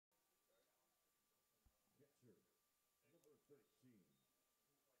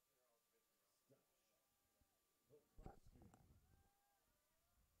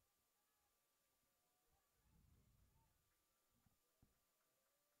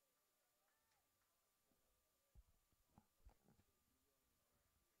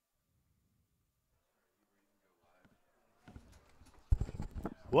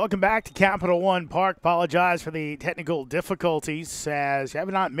Welcome back to Capital One Park. Apologize for the technical difficulties as you have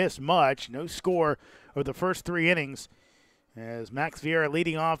not missed much. No score over the first 3 innings as Max Vieira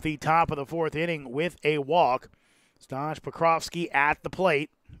leading off the top of the 4th inning with a walk. Stash Pokrovsky at the plate.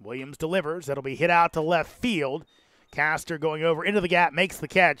 Williams delivers. That'll be hit out to left field. Castor going over into the gap makes the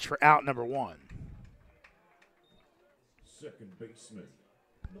catch for out number 1. Second baseman,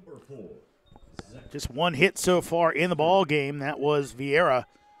 number 4. Just one hit so far in the ball game. That was Vieira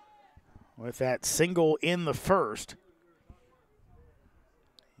with that single in the first.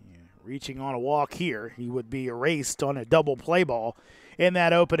 Reaching on a walk here. He would be erased on a double play ball in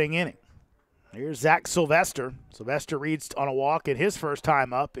that opening inning. Here's Zach Sylvester. Sylvester reached on a walk in his first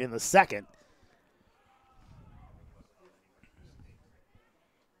time up in the second.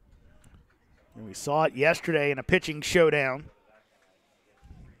 And we saw it yesterday in a pitching showdown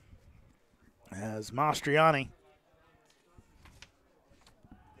as Mastriani,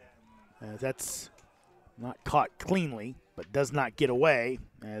 that's not caught cleanly, but does not get away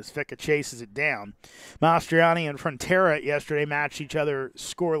as Ficca chases it down. Mastriani and Frontera yesterday matched each other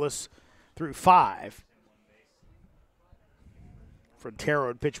scoreless through 5. Frontera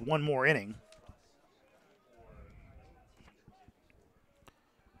would pitch one more inning.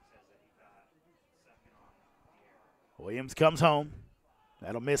 Williams comes home.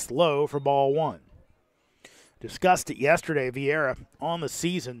 That'll miss low for ball 1. Discussed it yesterday. Vieira on the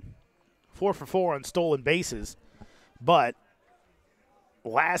season, 4 for 4 on stolen bases. But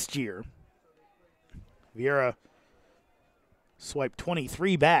last year, Vieira swiped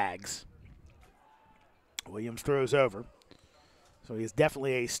 23 bags. Williams throws over. So he's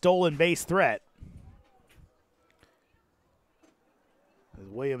definitely a stolen base threat. As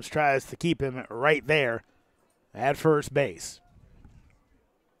Williams tries to keep him right there at first base.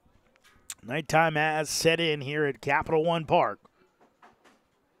 Nighttime has set in here at Capital One Park.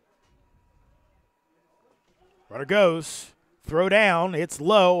 Runner goes. Throw down. It's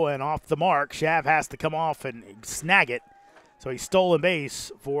low and off the mark. Shav has to come off and snag it. So he's stolen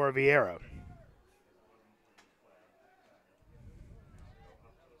base for Vieira.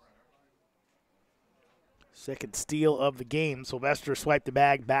 Second steal of the game. Sylvester swiped the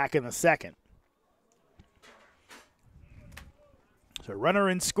bag back in the second. So runner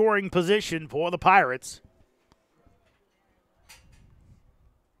in scoring position for the Pirates.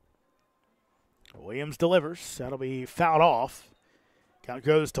 Williams delivers. That'll be fouled off. Count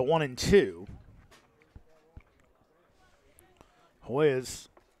goes to 1-2. Hoyas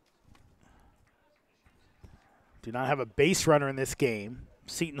do not have a base runner in this game.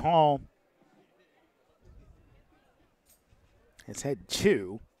 Seton Hall has had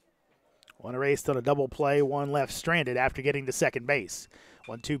 2. One erased on a double play, one left stranded after getting to second base.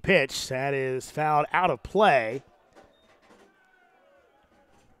 1-2 pitch. That is fouled out of play.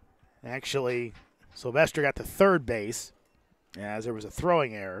 Actually, Sylvester got to third base as there was a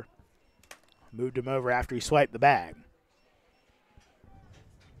throwing error. Moved him over after he swiped the bag.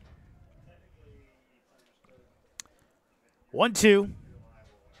 One, 2.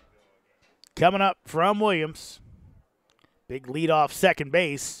 Coming up from Williams. Big lead off second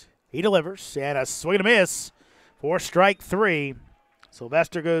base. He delivers, and a swing and a miss for strike 3.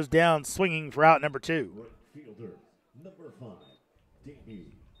 Sylvester goes down swinging for out number 2. Right fielder, number 5, debut,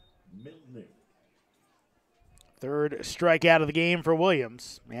 Milnick. Third strikeout of the game for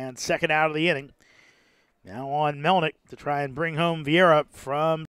Williams, and second out of the inning. Now on Melnick to try and bring home Vieira from